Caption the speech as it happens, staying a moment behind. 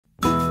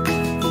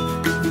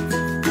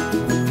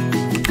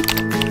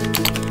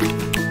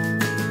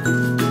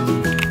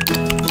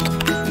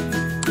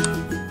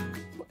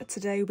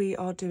today we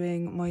are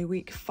doing my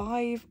week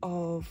 5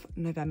 of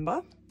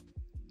November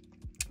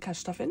cash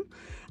stuffing,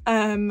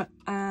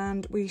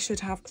 and we should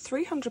have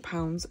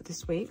 £300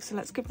 this week, so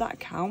let's give that a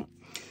count.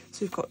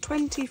 So we've got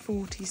 20,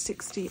 40,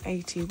 60,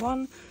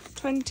 81,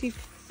 20,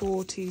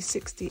 40,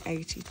 60,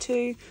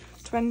 82,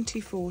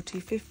 20, 40,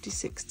 50,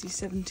 60,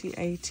 70,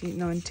 80,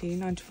 90,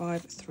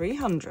 95,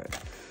 300.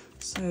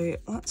 So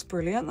that's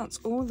brilliant, that's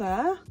all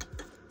there.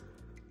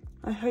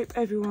 I hope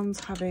everyone's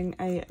having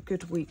a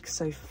good week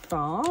so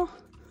far.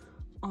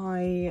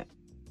 I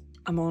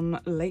am on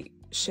late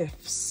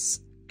shifts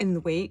in the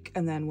week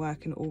and then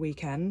working all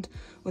weekend,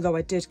 although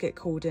I did get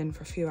called in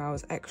for a few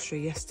hours extra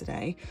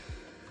yesterday.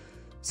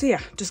 So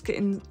yeah, just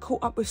getting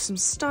caught up with some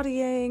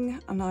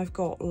studying, and I've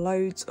got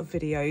loads of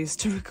videos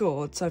to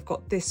record. So I've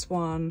got this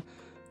one,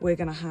 we're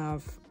gonna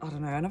have, I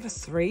don't know, another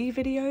 3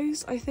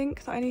 videos I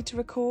think that I need to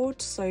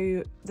record.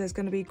 So there's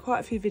gonna be quite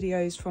a few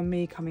videos from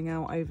me coming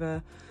out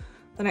over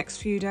the next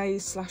few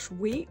days /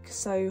 week,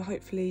 so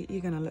hopefully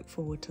you're going to look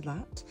forward to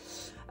that.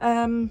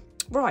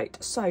 Right,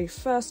 so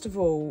first of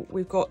all,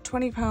 we've got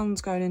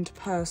 £20 going into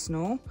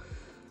personal.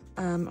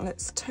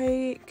 Let's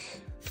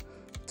take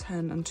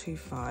 10 and 2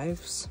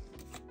 5s,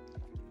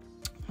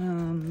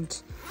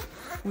 and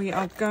we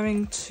are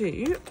going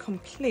to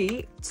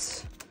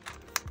complete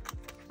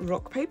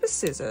rock paper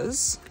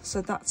scissors,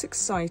 so that's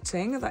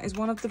exciting. That is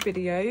one of the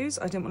videos.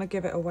 I didn't want to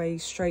give it away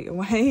straight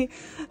away,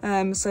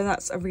 so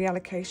that's a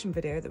reallocation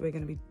video that we're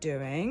going to be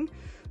doing.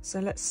 So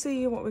let's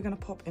see what we're going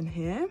to pop in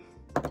here,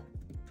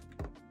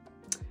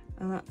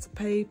 and that's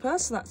paper,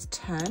 so that's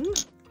 10.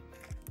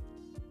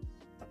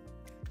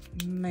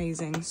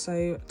 Amazing.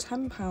 So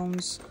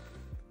 £10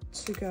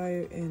 to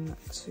go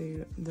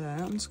into there.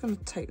 I'm just going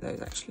to take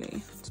those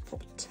actually. Let's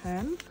pop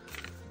 10,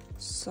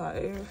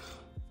 so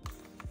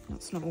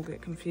let's not all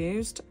get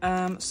confused.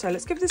 So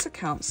let's give this a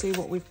count, see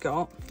what we've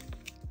got.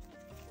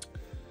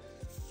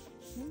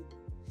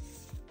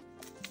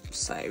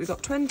 So we've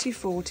got 20,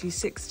 40,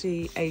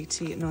 60,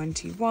 80,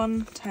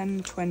 91,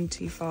 10,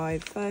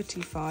 25,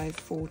 35,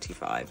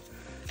 45.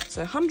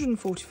 So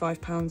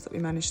 £145 that we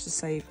managed to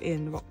save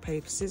in rock,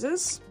 paper,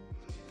 scissors.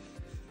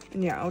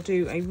 And yeah, I'll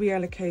do a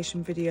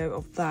reallocation video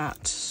of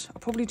that.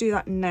 I'll probably do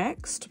that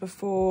next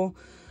before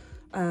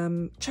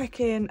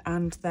check-in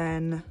and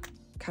then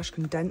cash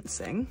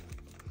condensing.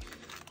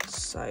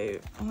 So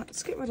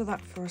let's get rid of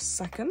that for a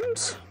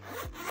second.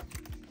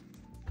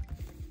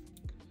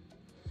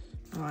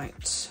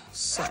 Right,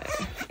 so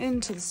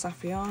into the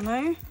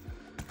Saffiano,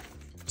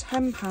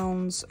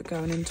 £10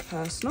 going into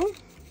personal,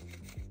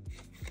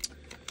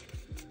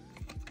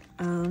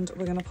 and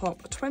we're going to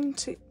pop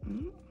 20,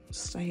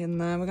 stay in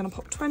there, we're going to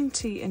pop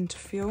 20 into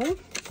fuel.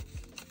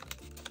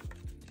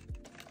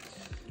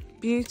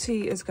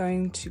 Beauty is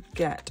going to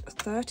get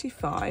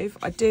 35.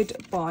 I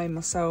did buy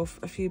myself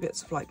a few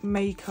bits of like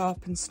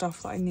makeup and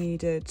stuff that I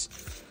needed.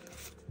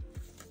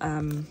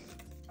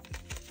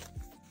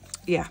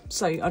 Yeah,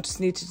 so I just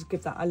needed to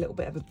give that a little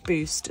bit of a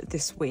boost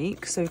this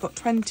week. So we've got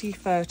 20,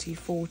 30,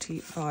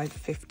 45,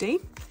 50.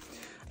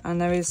 And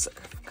there is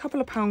a couple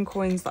of pound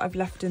coins that I've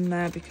left in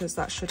there because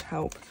that should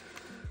help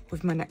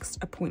with my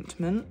next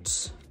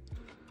appointment.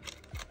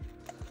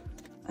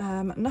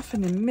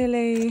 Nothing in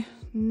milli.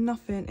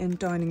 Nothing in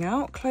dining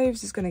out.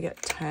 Cloves is going to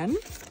get 10.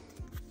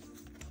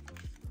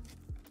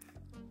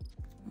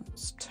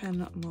 That's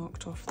 10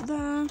 marked off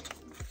there.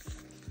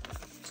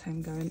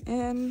 10 going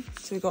in.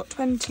 So we've got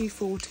 20,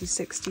 40,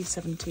 60,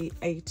 70,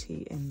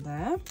 80 in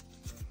there.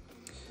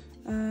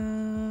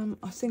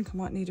 I think I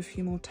might need a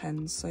few more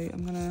 10s, so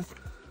I'm going to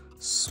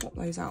swap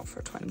those out for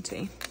a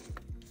 20.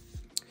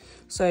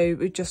 So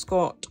we've just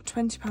got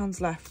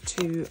 £20 left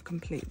to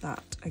complete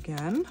that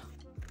again.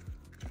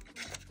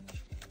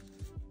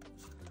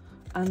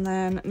 And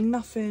then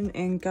nothing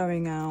in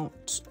going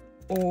out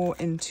or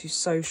into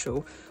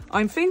social.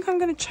 I think I'm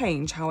going to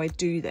change how I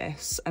do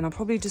this, and I'll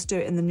probably just do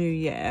it in the new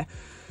year.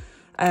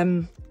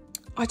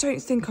 I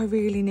don't think I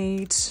really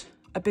need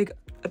a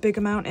big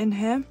amount in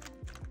here.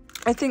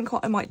 I think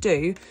what I might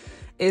do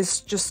is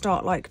just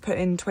start like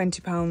putting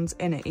 £20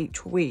 in it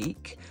each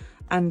week,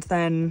 and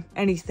then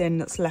anything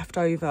that's left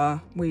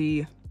over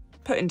we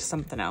put into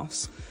something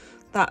else.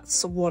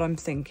 That's what I'm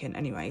thinking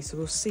anyway, so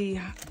we'll see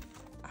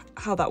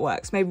how that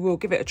works. Maybe we'll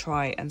give it a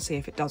try and see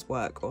if it does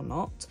work or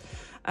not.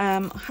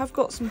 I have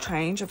got some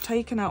change. I've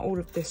taken out all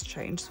of this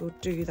change, so we'll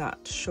do that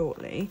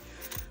shortly.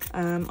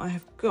 I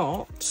have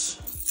got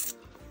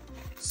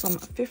some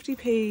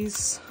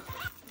 50p's,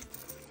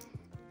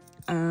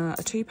 a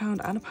 £2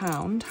 and a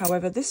 £1.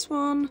 However, this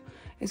one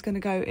is going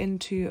to go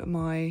into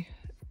my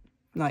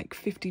like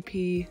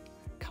 50p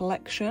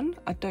collection.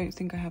 I don't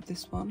think I have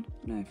this one.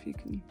 I don't know if you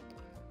can,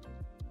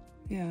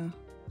 yeah,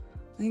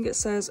 I think it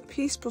says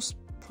peace,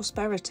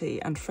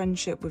 prosperity and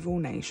friendship with all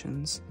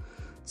nations.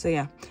 So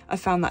yeah, I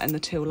found that in the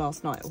till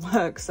last night at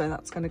work, so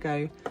that's going to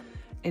go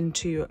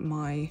into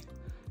my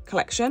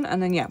collection.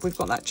 And then yeah, we've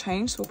got that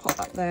change, so we'll pop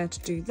that there to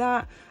do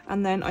that.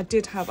 And then I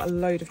did have a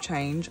load of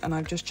change, and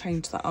I've just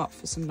changed that up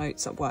for some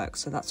notes at work,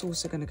 so that's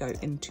also going to go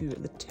into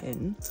the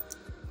tin.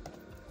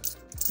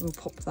 So we'll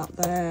pop that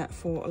there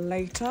for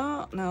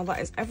later. Now that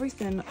is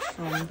everything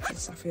from the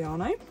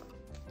Saffiano.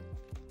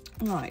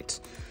 Right,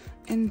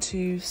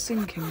 into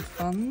sinking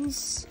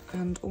funds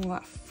and all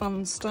that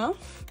fun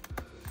stuff.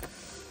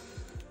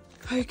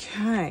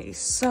 Okay,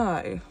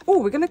 so,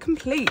 we're going to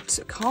complete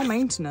car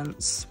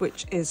maintenance,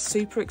 which is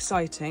super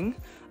exciting.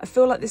 I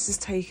feel like this has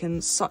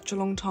taken such a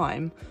long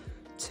time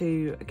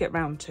to get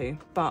round to,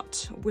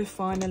 but we're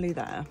finally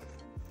there.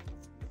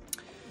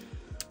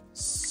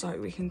 So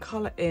we can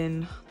colour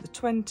in the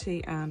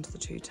 20 and the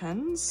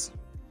 210s.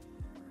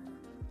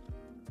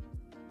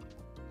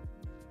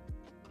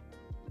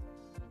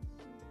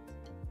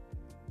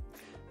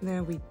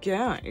 There we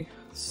go.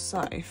 So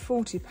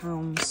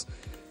 £40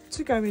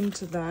 to go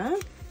into there.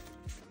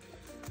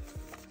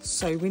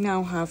 So we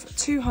now have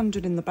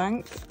 200 in the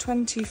bank,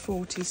 20,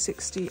 40,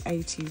 60,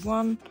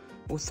 81,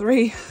 or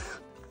 3.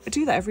 I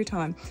do that every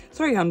time.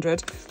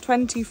 300,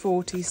 20,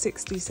 40,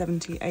 60,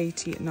 70,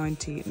 80,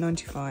 90,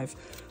 95,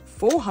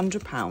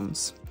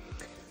 £400.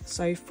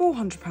 So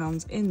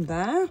 £400 in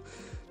there.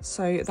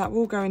 So that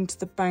will go into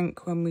the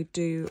bank when we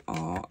do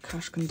our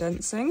cash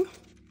condensing.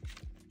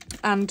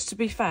 And to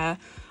be fair,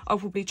 I'll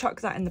probably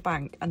chuck that in the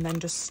bank and then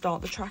just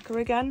start the tracker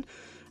again.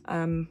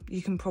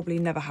 You can probably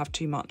never have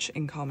too much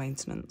in car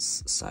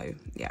maintenance. So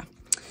yeah.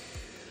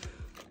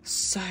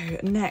 So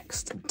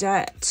next,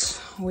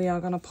 debt. We are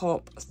going to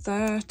pop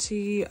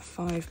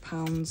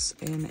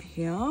 £35 in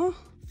here.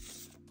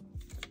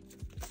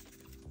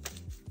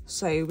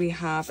 So we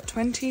have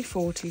 20,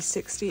 40,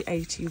 60,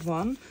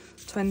 81,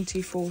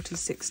 20, 40,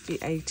 60,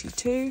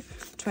 82,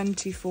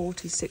 20,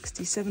 40,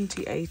 60,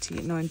 70,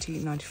 80, 90,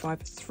 95,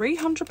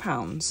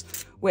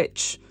 £300,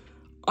 which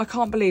I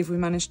can't believe we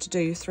managed to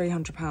do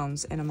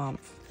 £300 in a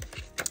month.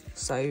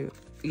 So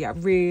yeah,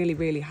 really,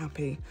 really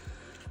happy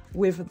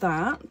with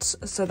that.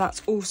 So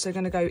that's also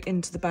going to go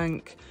into the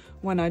bank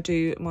when I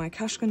do my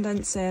cash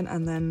condensing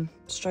and then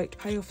straight to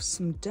pay off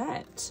some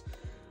debt.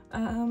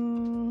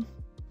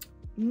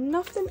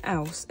 Nothing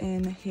else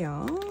in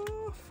here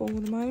for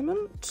the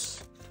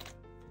moment.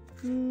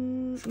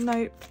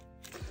 Nope.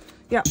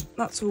 Yeah,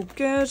 that's all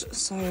good.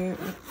 So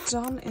we're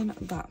done in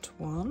that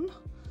one.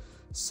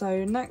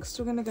 So next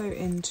we're going to go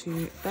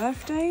into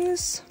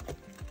birthdays.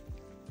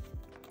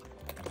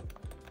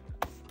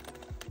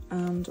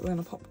 And we're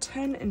going to pop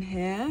 10 in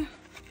here.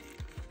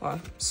 Well,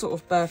 sort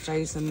of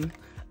birthdays and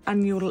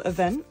annual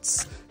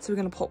events. So we're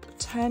going to pop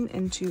 10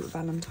 into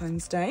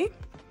Valentine's Day.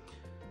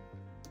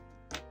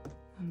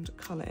 And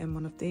colour in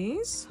one of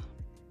these.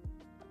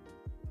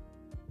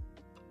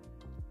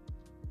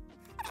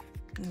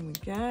 There we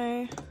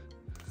go.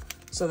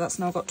 So that's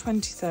now got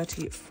 20,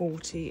 30,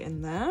 40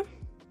 in there.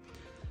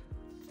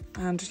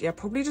 And yeah,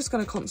 probably just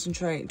going to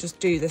concentrate, just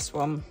do this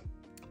one.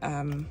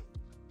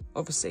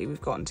 Obviously, we've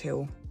got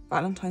until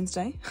Valentine's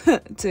Day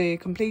to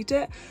complete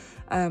it.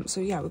 So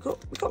yeah, we've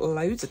got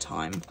loads of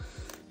time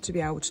to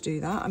be able to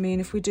do that. I mean,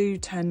 if we do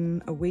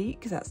 10 a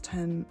week, that's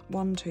 10,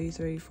 1, 2,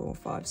 3, 4,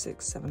 5,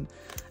 6, 7,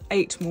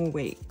 8 more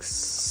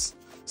weeks.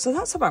 So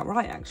that's about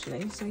right,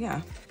 actually. So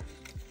yeah.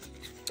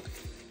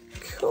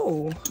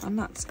 Cool, and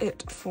that's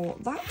it for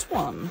that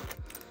one.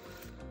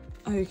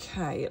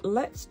 Okay,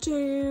 let's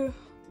do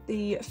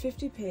the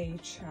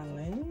 50p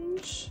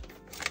challenge.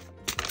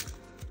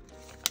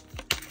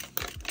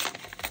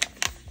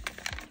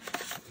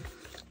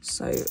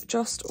 So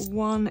just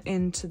one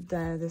into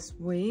there this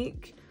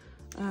week.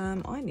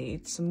 I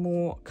need some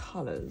more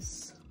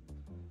colours.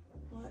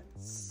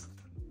 Let's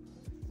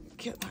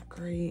get that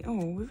green.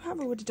 Oh, we have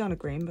already done a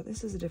green, but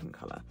this is a different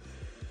colour.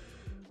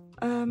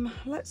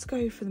 Let's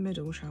go for the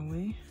middle, shall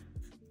we?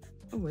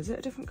 Oh, is it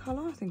a different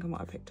colour? I think I might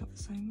have picked up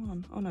the same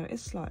one. Oh no,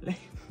 it's slightly,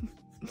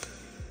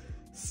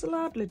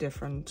 slightly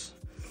different.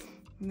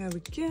 There we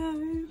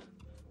go.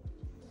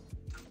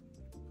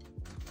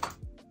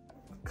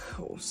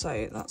 Cool,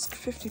 so that's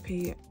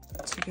 50p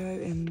to go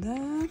in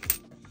there.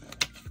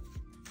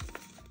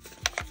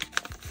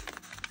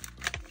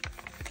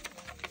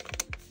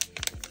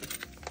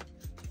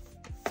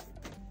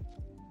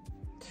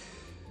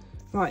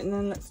 Right, and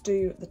then let's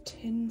do the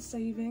tin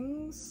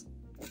savings.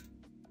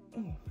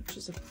 Oh, which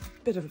is a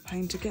bit of a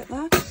pain to get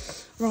there.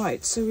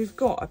 Right, so we've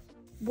got a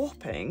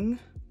whopping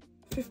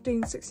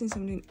 15, 16,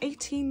 17,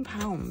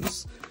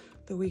 £18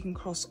 that we can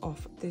cross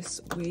off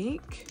this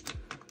week.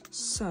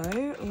 So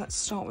let's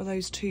start with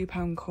those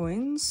 £2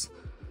 coins.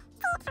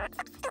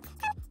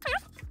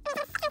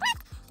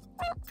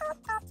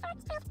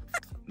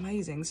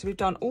 Amazing, so we've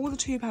done all the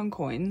 £2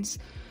 coins,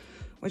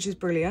 which is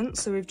brilliant.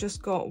 So we've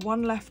just got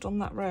one left on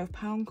that row of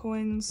pound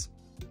coins,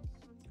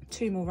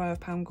 2 more row of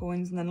pound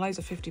coins, and then loads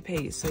of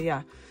 50p's. So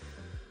yeah,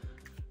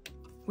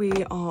 we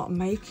are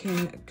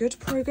making good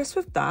progress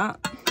with that.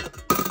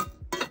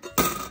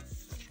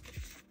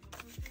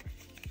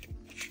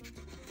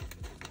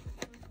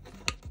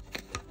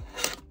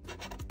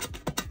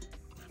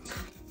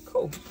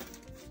 Cool.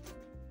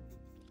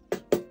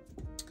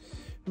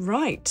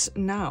 Right,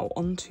 now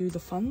on to the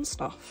fun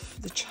stuff,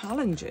 the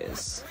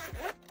challenges.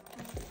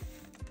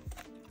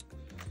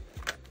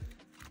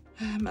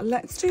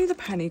 Let's do the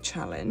penny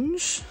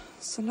challenge.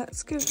 So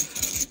let's give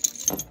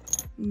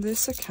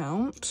this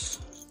account.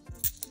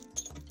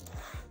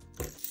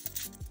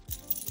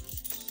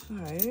 So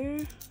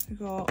we've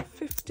got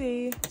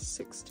 50,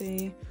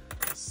 60,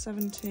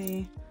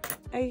 70,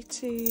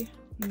 80,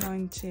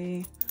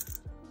 90,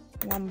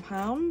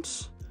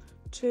 £1,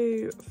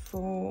 2,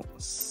 4,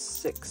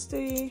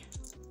 60,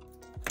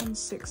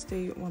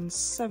 160,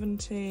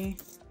 170,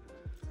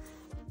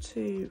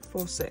 2,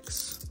 4,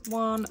 6,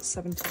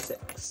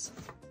 176.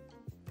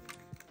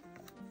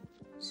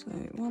 So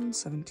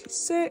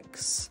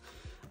 176,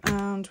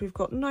 and we've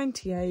got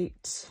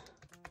 98,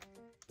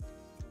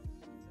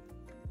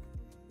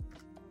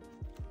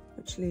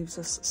 which leaves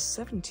us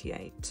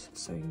 78.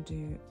 So we can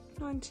do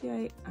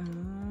 98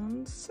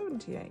 and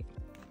 78.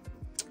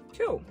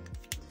 Cool.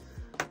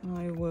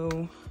 I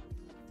will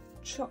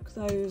chuck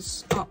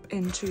those up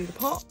into the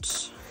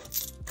pot.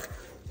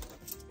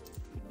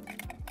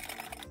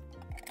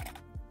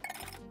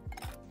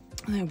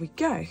 There we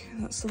go.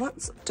 So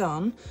that's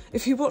done.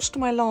 If you watched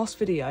my last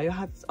video, I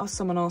had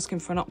someone asking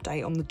for an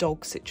update on the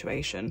dog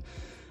situation.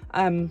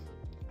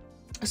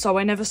 So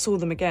I never saw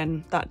them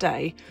again that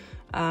day.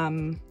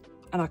 And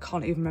I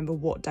can't even remember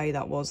what day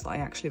that was that I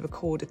actually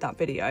recorded that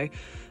video.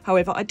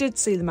 However, I did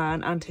see the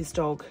man and his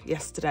dog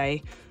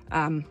yesterday.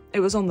 It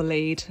was on the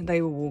lead,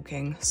 they were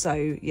walking.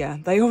 So yeah,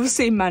 they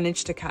obviously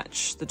managed to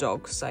catch the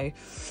dog. So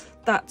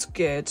that's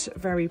good.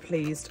 Very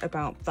pleased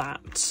about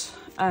that.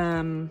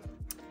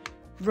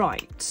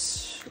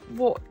 Right,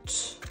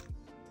 what?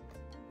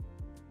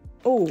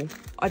 Oh,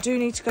 I do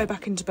need to go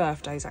back into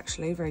birthdays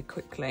actually very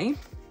quickly.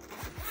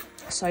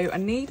 So I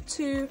need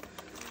to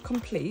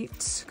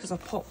complete, because I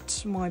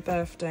popped my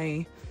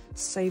birthday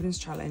savings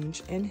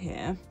challenge in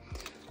here.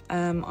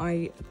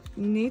 I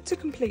need to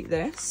complete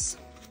this,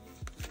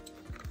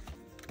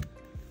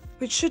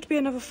 which should be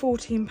another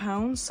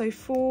 £14. So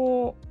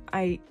 4,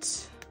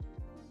 8,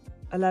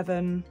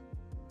 11,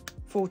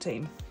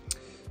 14.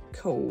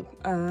 Cool.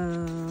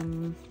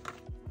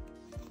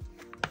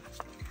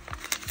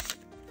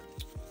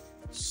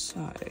 So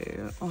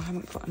I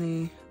haven't got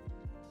any.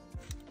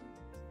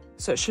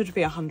 So it should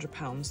be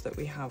 £100 that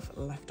we have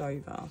left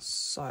over.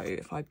 So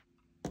if I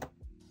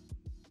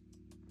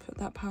put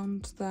that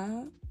pound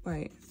there,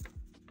 wait.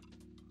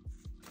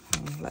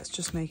 Let's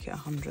just make it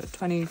 100.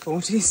 20,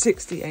 40,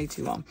 60,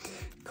 81.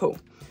 Cool.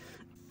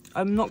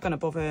 I'm not going to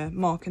bother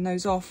marking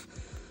those off.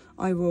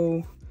 I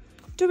will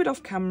do it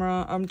off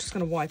camera. I'm just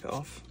going to wipe it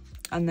off,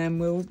 and then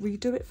we'll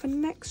redo it for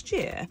next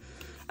year.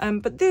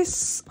 But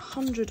this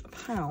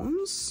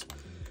 £100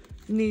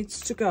 needs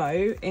to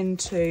go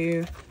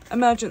into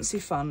emergency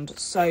fund.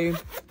 So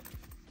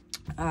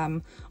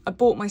I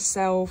bought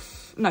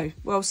myself,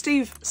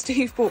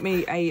 Steve bought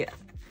me a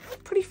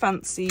pretty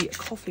fancy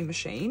coffee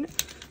machine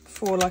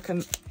for like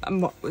it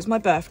was my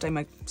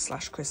birthday, /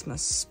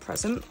 Christmas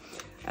present.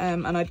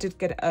 And I did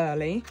get it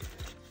early,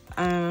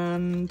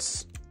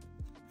 and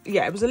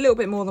yeah, it was a little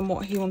bit more than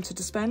what he wanted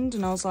to spend,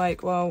 and I was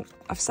like, well,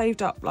 I've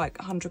saved up like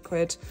 100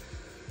 quid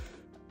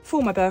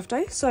for my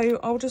birthday, so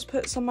I'll just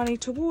put some money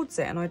towards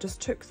it. And I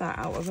just took that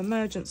out of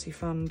emergency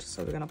fund,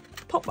 so we're gonna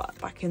pop that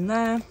back in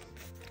there.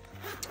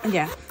 And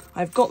yeah,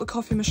 I've got the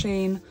coffee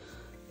machine.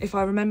 If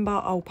I remember,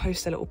 I'll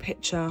post a little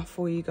picture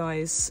for you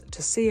guys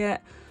to see it.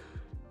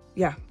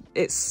 Yeah,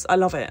 I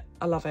love it.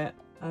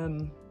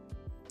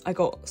 I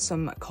got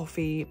some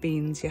coffee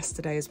beans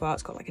yesterday as well.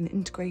 It's got like an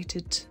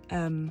integrated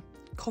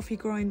coffee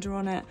grinder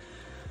on it,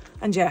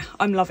 and yeah,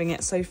 I'm loving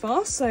it so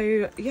far.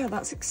 So yeah,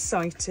 that's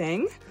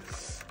exciting.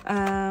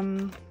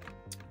 But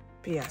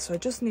yeah, so I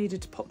just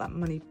needed to pop that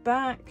money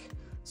back.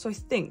 So I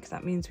think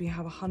that means we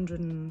have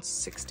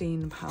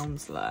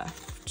 £116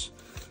 left.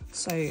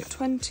 So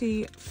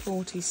 20,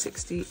 40,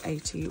 60,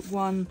 80,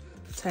 1,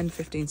 10,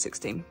 15,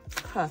 16.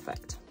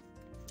 Perfect.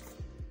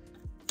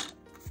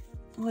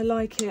 I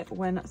like it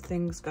when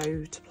things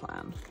go to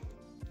plan.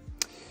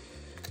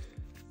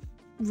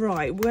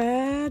 Right,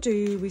 where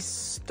do we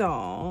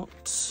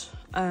start?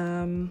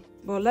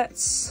 Well,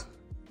 let's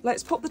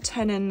pop the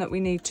 10 in that we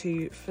need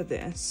to for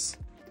this,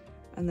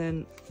 and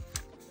then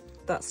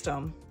that's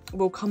done.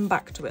 We'll come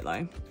back to it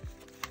though.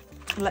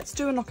 Let's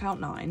do a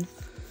knockout 9.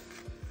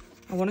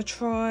 I want to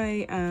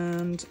try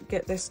and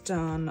get this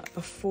done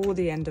before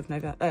the end of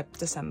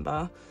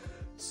December,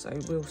 so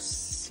we'll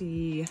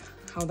see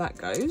how that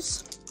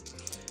goes.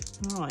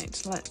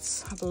 Right,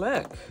 let's have a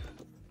look.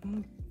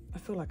 I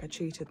feel like I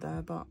cheated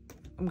there, but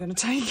I'm going to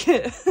take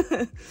it.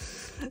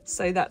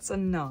 So that's a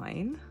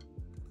 9.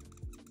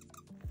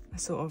 I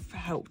sort of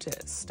helped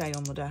it stay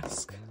on the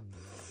desk.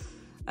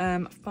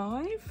 5.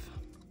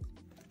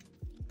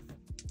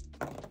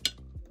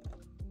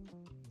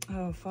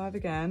 Oh, 5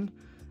 again.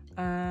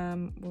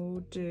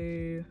 We'll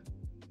do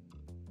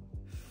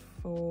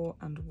 4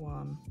 and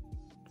 1.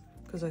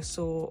 Because I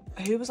saw,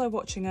 who was I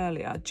watching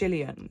earlier?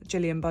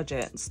 Gillian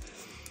Budgets.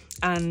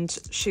 And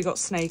she got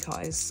snake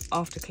eyes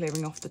after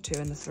clearing off the 2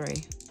 and the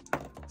 3.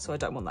 So I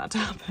don't want that to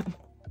happen.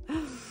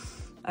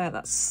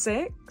 That's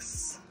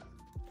 6.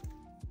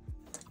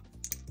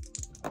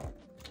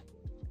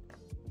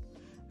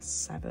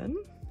 7.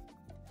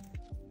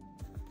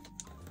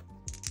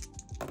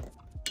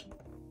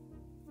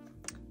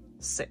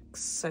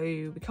 6, so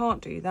we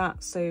can't do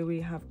that. So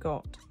we have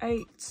got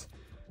 8,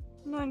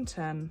 9,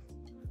 10,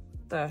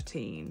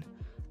 13.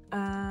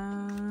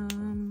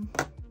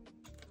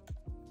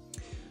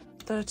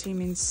 13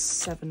 means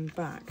 7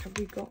 back. Have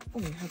we got, oh,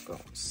 we have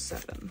got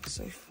 7.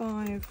 So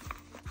 5,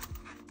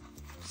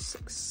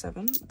 6,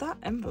 7. That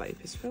envelope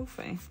is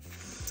filthy.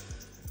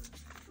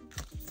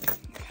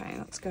 Okay,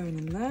 that's going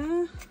in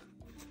there.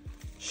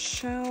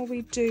 Shall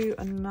we do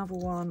another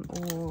one,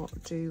 or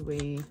do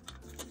we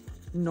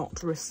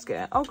not risk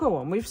it? Oh, go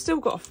on. We've still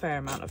got a fair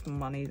amount of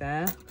money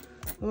there.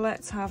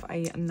 Let's have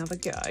another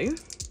go.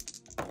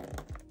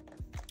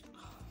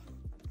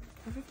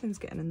 Everything's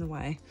getting in the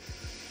way.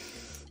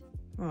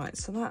 Right,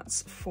 so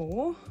that's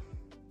 4.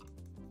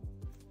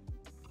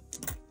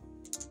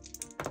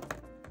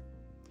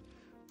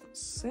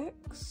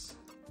 6.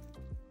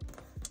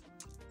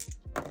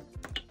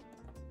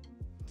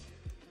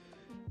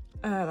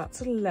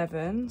 That's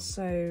 11,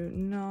 so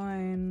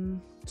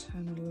 9,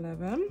 10,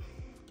 11.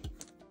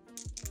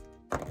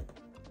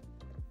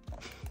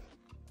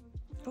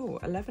 Oh,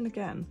 11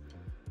 again.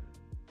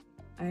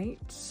 8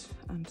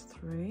 and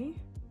 3.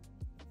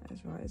 That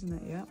is right, isn't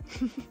it? Yeah.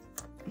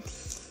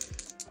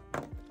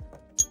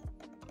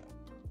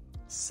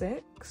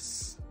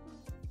 6.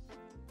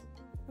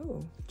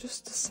 Oh,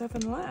 just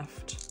 7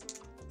 left.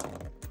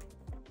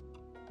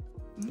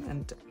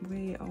 And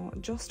we are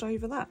just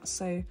over that.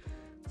 So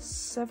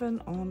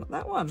 7 on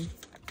that one.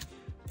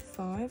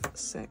 5,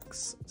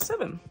 6,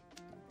 7.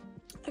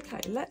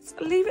 Okay, let's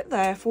leave it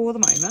there for the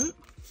moment.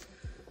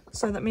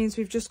 So that means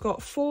we've just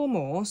got 4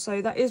 more.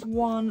 So that is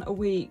 1 a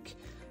week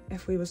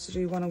if we was to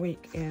do 1 a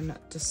week in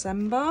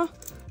December.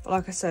 But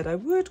like I said, I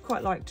would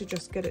quite like to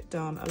just get it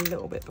done a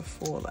little bit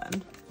before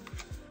then.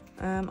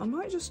 I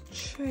might just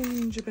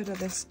change a bit of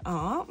this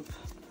up.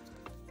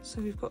 So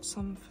we've got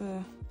some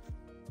for,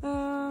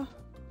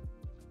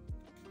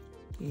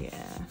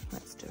 yeah,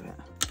 let's do it.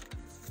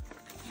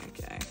 There we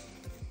go.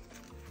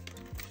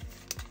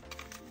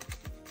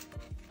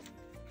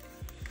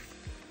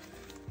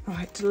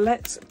 Right,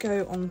 let's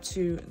go on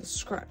to the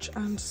scratch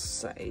and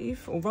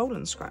save, or roll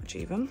and scratch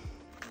even.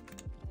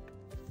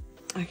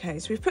 Okay,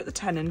 so we've put the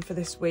 10 in for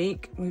this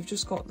week. We've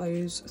just got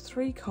those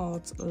 3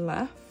 cards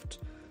left.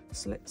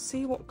 So let's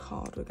see what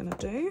card we're gonna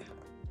do.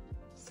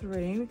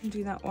 3, we can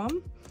do that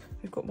one.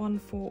 We've got 1,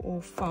 4,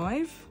 or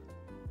 5.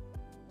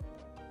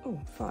 Oh,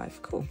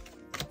 5, cool.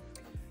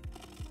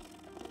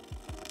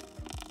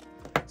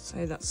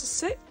 So that's a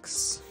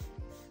 6.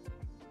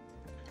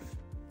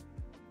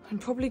 I'm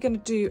probably going to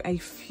do a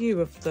few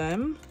of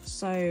them,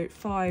 so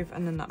 5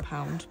 and then that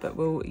pound, but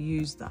we'll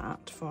use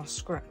that for our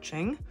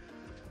scratching.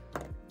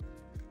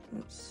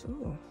 That's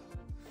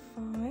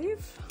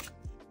 5,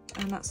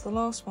 and that's the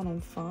last one on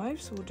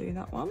 5, so we'll do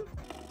that one.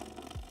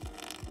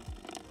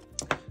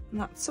 And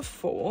that's a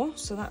 4,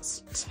 so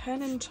that's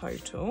 10 in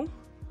total.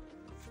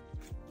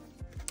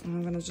 And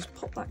I'm going to just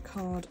pop that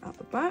card at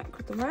the back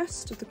with the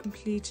rest of the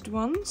completed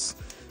ones.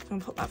 So I'm going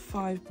to pop that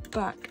 5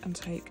 back and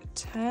take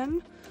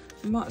 10.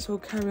 We might as well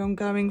carry on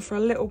going for a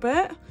little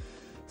bit,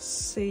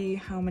 see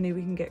how many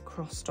we can get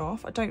crossed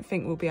off. I don't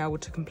think we'll be able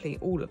to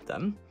complete all of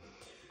them.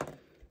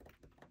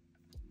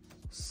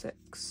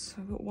 6,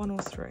 I've got 1 or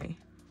 3.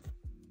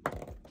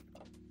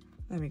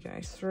 There we go,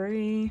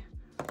 3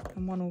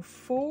 and 1 or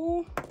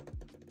 4.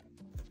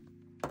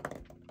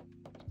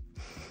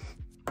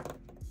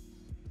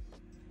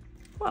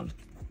 One.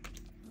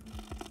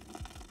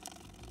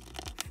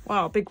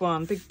 Wow, big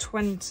one, big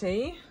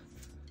 20.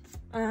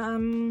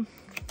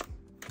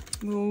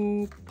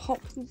 We'll pop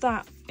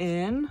that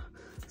in.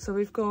 So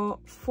we've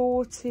got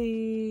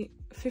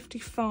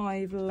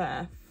 55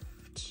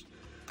 left.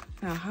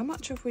 Now, how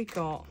much have we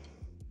got?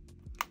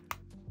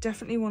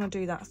 Definitely want to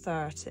do that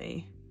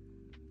 30.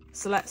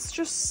 So let's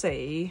just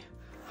see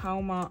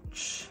how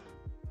much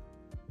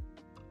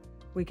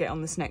we get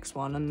on this next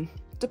one. And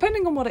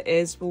depending on what it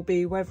is, will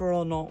be whether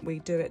or not we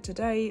do it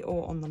today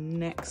or on the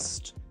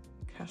next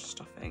cash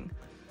stuffing.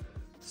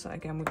 So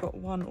again, we've got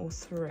 1 or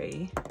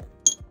 3.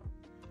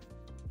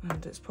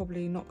 And it's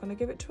probably not going to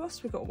give it to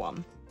us. We've got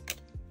 1.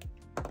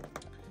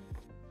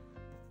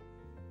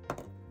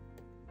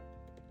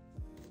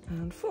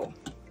 And 4.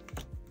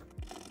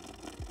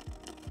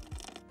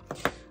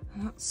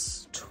 And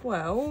that's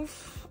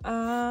 12.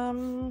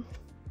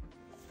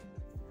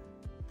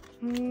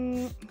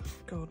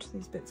 God,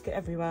 these bits get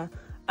everywhere.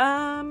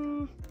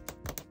 Oh,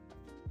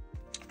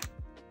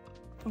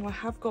 I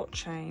have got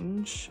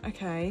change.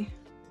 Okay.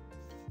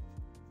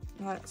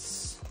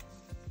 Let's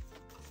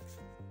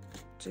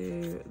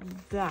do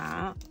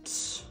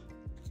that.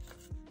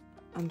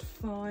 And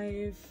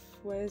 5.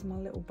 Where's my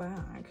little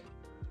bag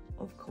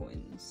of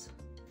coins?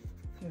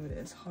 Here it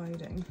is,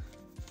 hiding.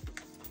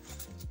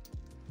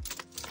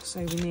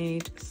 So we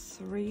need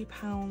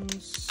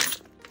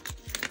 £3.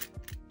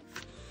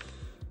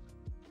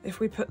 If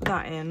we put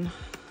that in,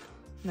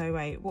 no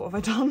wait, what have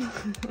I done?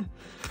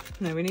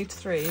 No, we need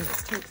 3.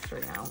 Let's take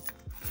 3 out.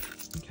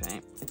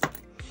 Okay.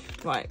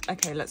 Right,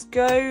 okay, let's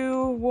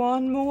go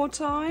one more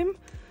time.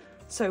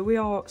 So we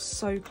are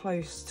so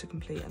close to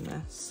completing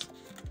this.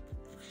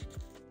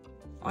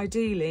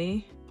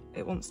 Ideally,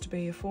 it wants to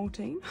be a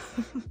 14.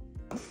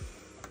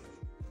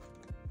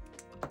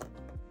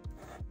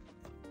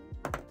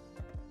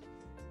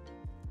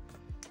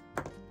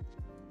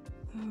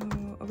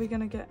 Are we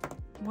gonna get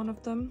one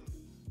of them?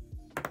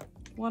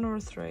 1 or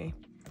a 3?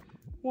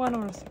 1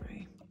 or a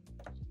 3?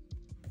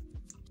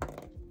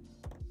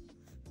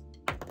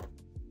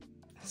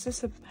 Is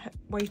this a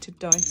weighted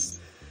dice?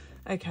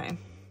 Okay,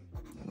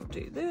 we'll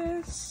do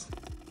this.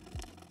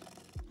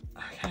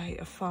 Okay,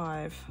 a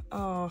 5.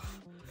 Oh,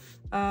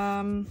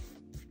 I'm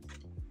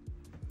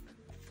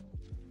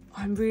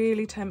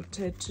really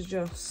tempted to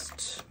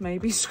just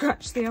maybe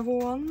scratch the other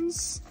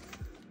ones.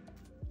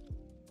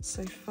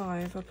 So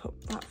 5, I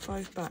put that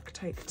 5 back,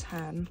 take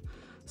 10.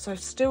 So I've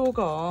still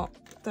got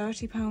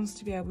 £30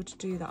 to be able to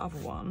do that other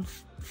one.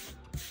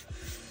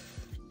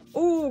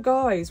 Oh,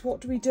 guys, what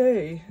do we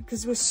do?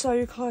 Because we're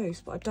so close,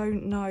 but I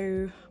don't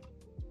know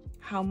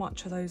how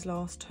much are those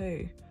last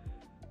 2.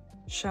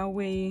 Shall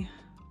we?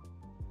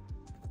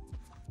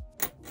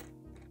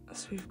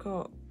 So we've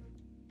got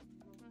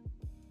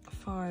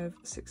 5,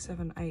 6,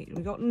 7, 8.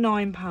 We've got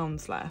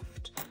 £9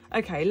 left.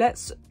 Okay,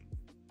 let's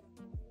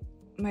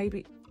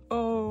maybe.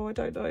 Oh, I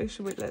don't know.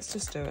 Shall we? Let's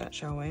just do it,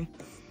 shall we?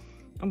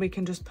 And we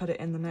can just put it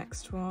in the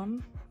next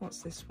one.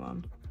 What's this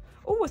one?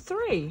 Oh, a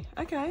 3.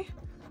 Okay.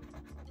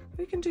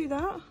 We can do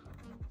that.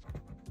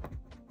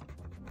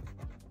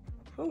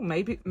 Oh,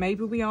 maybe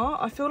we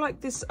are. I feel like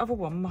this other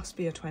one must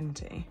be a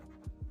 20.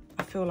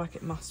 I feel like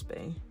it must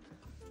be.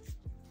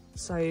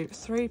 So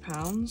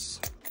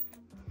 £3.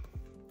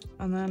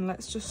 And then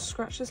let's just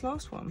scratch this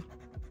last one.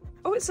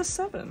 Oh, it's a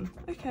 7.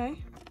 Okay.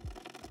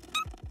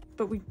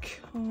 But we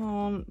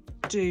can't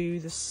do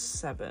the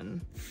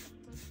 7.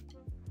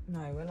 No,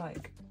 we're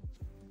like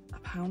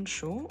 £1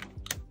 short.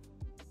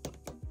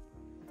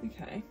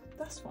 Okay,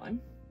 that's fine.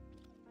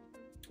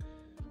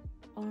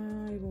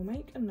 I will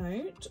make a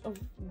note of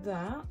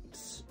that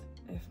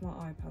if my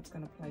iPad's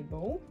going to play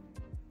ball.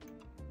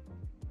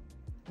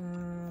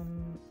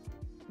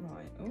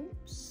 Right, oh,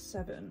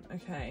 7,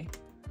 okay.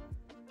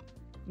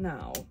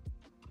 Now,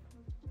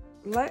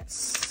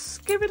 let's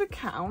give it a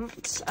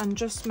count and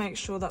just make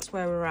sure that's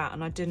where we're at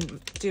and I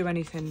didn't do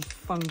anything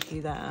funky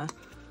there.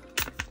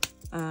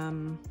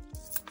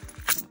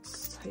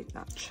 Let's take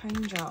that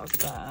change out of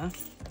there.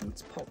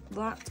 Let's pop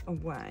that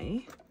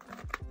away.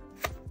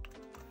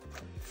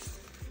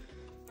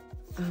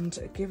 And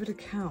give it a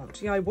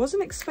count. Yeah, I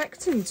wasn't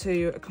expecting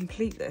to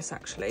complete this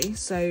actually,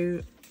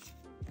 so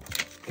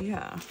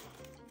yeah,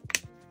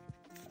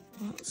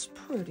 that's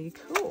pretty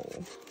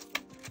cool.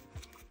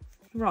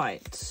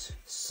 Right,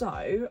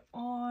 so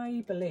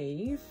I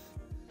believe,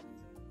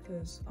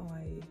 because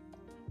I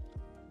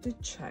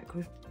did check,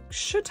 we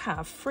should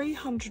have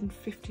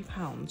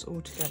 £350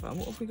 altogether.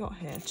 What have we got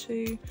here?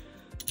 2,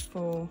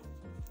 4,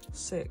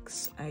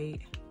 6,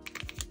 8,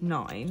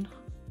 9.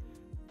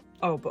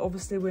 Oh, but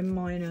obviously we're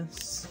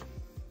minus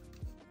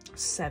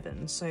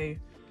 7, so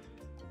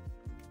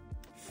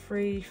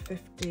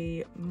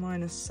 350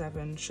 minus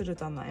 7. Should have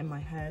done that in my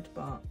head,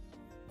 but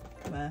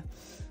there.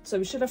 So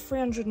we should have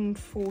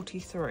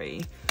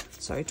 343.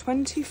 So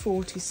 20,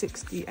 40,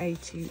 60,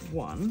 80,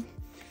 1.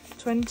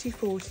 20,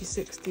 40,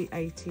 60,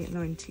 80,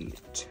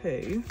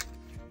 92.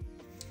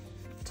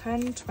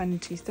 10,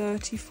 20,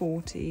 30,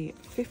 40,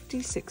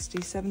 50,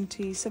 60,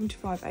 70,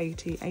 75,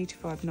 80,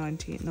 85,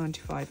 90,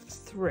 95,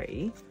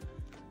 3.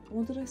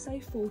 What did I say?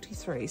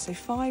 43. So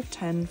 5,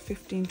 10,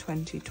 15,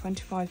 20,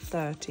 25,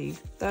 30,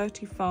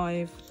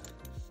 35,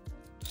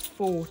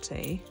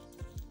 40,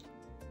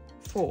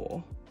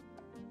 4.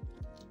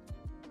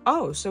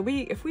 Oh, so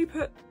if we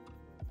put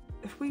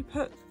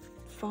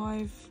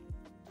 5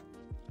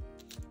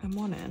 and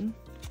 1 in,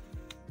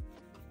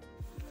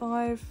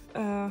 5,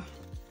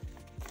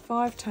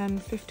 10,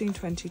 15,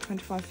 20,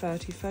 25,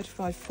 30,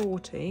 35,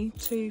 40,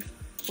 2,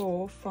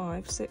 4,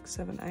 5, 6,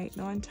 7, 8,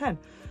 9, 10.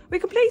 We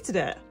completed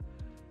it.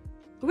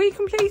 We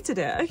completed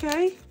it,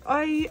 okay.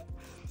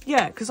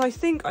 Yeah, because I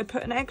think I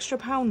put an extra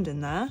 £1 in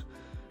there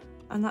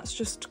and that's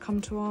just come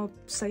to our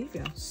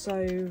saviour.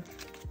 So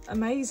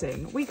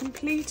amazing. We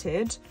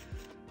completed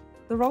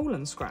the roll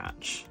and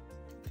scratch.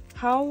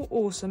 How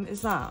awesome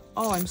is that?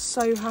 Oh, I'm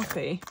so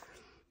happy.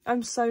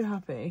 I'm so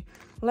happy.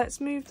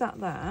 Let's move that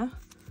there.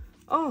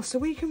 Oh, so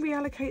we can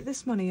reallocate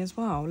this money as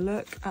well.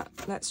 Look at,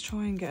 let's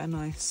try and get a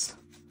nice,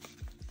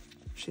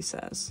 she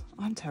says.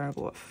 I'm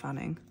terrible at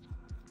fanning.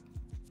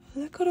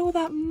 Look at all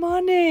that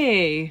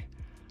money.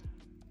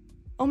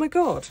 Oh my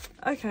God.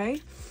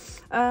 Okay.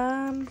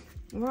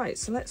 Right,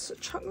 so let's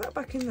chuck that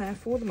back in there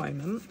for the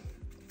moment.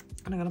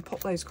 And I'm going to pop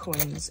those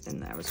coins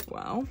in there as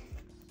well.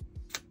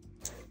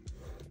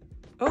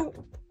 Oh,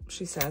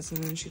 she says,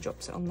 and then she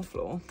drops it on the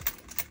floor.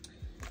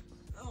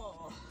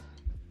 Oh.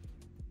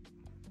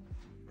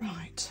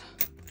 Right.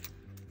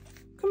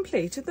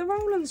 Completed the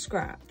roll and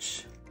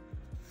scratch.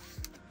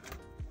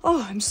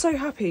 Oh, I'm so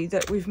happy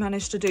that we've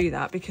managed to do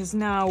that because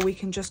now we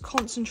can just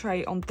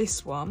concentrate on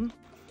this one,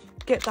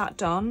 get that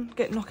done,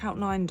 get knockout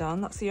 9 done.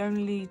 That's the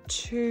only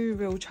 2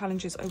 real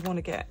challenges I want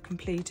to get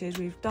completed.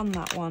 We've done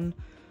that one.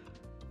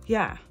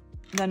 Yeah,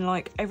 then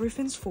like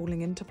everything's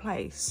falling into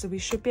place. So we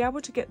should be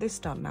able to get this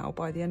done now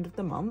by the end of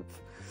the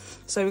month.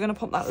 So we're going to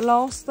pop that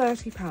last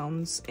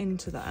 £30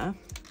 into there.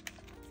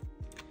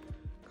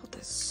 God,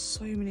 there's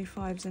so many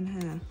 5s in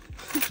here.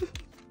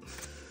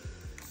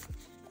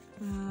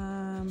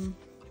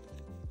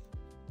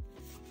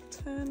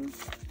 10,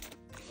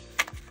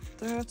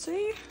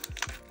 30.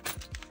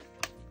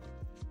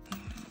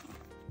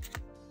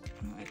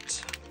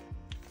 Right.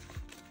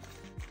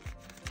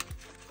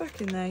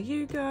 Back in there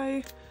you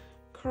go.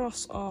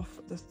 Cross off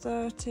the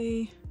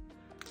 30.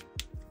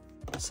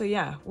 So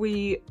yeah,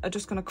 we are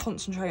just going to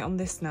concentrate on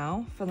this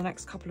now for the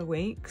next couple of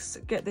weeks.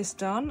 Get this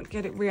done,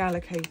 get it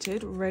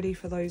reallocated, ready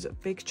for those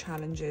big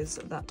challenges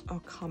that are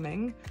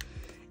coming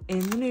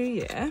in the new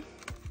year.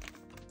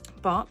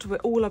 But we're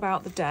all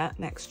about the debt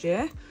next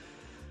year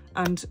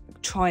and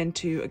trying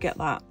to get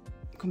that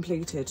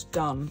completed,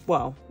 done.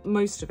 Well,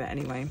 most of it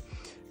anyway.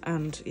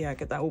 And yeah,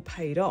 get that all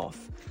paid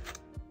off.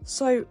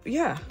 So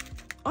yeah,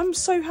 I'm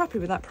so happy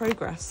with that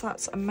progress.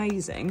 That's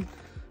amazing.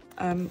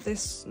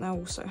 This now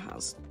also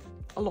has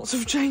lots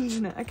of change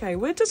in it. Okay,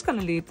 we're just going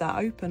to leave that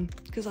open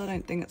because I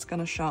don't think it's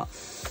going to shut.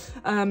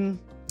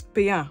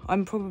 But yeah,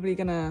 I'm probably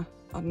going to,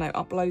 I don't know,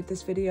 upload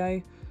this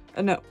video.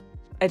 No,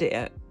 edit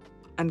it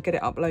and get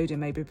it uploaded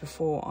maybe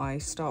before I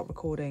start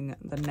recording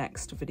the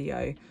next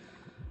video.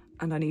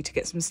 And I need to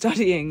get some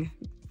studying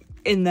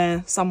in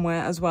there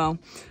somewhere as well.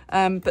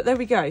 But there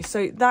we go.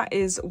 So that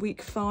is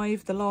week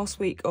 5, the last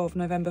week of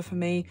November for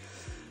me.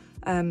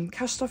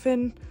 Cash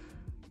stuffing.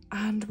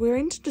 And we're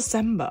into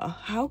December.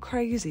 How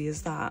crazy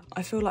is that?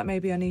 I feel like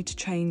maybe I need to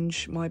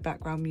change my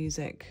background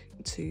music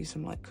to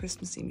some like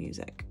Christmassy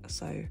music.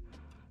 So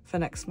for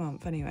next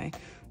month anyway.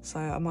 So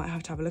I might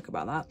have to have a look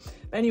about that.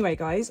 But anyway,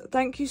 guys,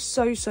 thank you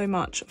so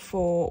much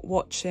for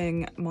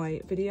watching my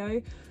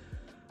video.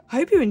 I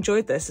hope you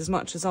enjoyed this as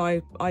much as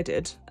I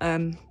did.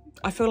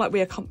 I feel like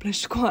we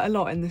accomplished quite a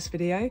lot in this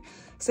video.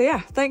 So yeah,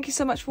 thank you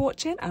so much for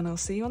watching and I'll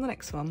see you on the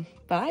next one.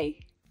 Bye.